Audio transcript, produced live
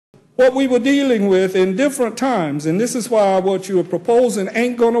what we were dealing with in different times, and this is why what you are proposing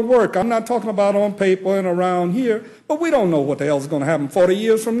ain't going to work. I'm not talking about on paper and around here, but we don't know what the hell is going to happen 40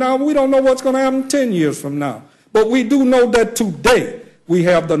 years from now. We don't know what's going to happen 10 years from now. But we do know that today we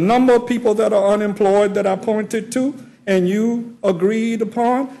have the number of people that are unemployed that I pointed to and you agreed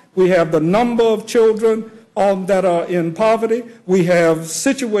upon. We have the number of children that are in poverty. We have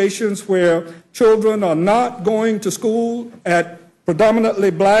situations where children are not going to school at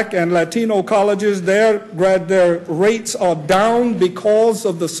predominantly black and Latino colleges. Their rates are down because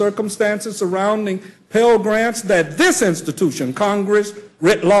of the circumstances surrounding Pell Grants that this institution, Congress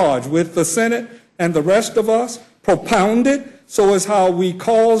writ large, with the Senate and the rest of us, propounded, so is how we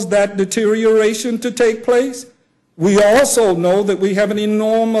cause that deterioration to take place. We also know that we have an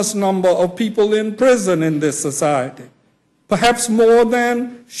enormous number of people in prison in this society, perhaps more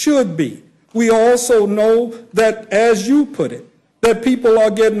than should be. We also know that, as you put it, that people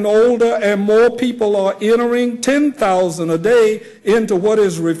are getting older and more people are entering 10,000 a day into what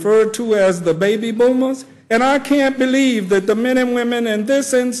is referred to as the baby boomers. And I can't believe that the men and women in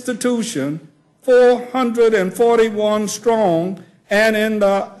this institution, 441 strong, and in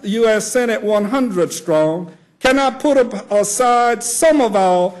the U.S. Senate 100 strong, cannot put aside some of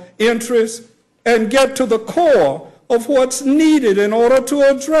our interests and get to the core of what's needed in order to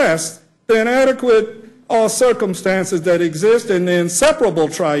address the inadequate circumstances that exist in the inseparable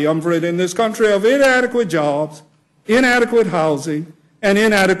triumvirate in this country of inadequate jobs, inadequate housing, and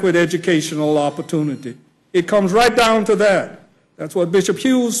inadequate educational opportunity. It comes right down to that. That's what Bishop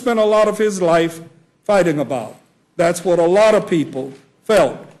Hughes spent a lot of his life fighting about. That's what a lot of people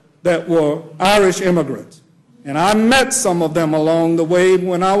felt that were Irish immigrants. And I met some of them along the way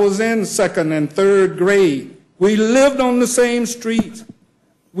when I was in second and third grade. We lived on the same streets.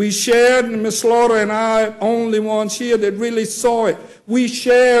 We shared, and Ms. Slaughter and I, only ones here that really saw it, we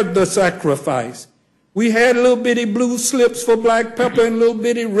shared the sacrifice. We had little bitty blue slips for black pepper and little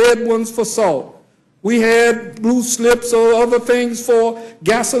bitty red ones for salt. We had blue slips or other things for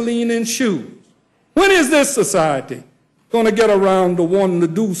gasoline and shoes. When is this society going to get around to wanting to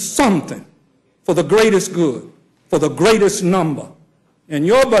do something for the greatest good, for the greatest number? And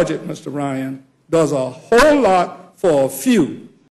your budget, Mr. Ryan, does a whole lot for a few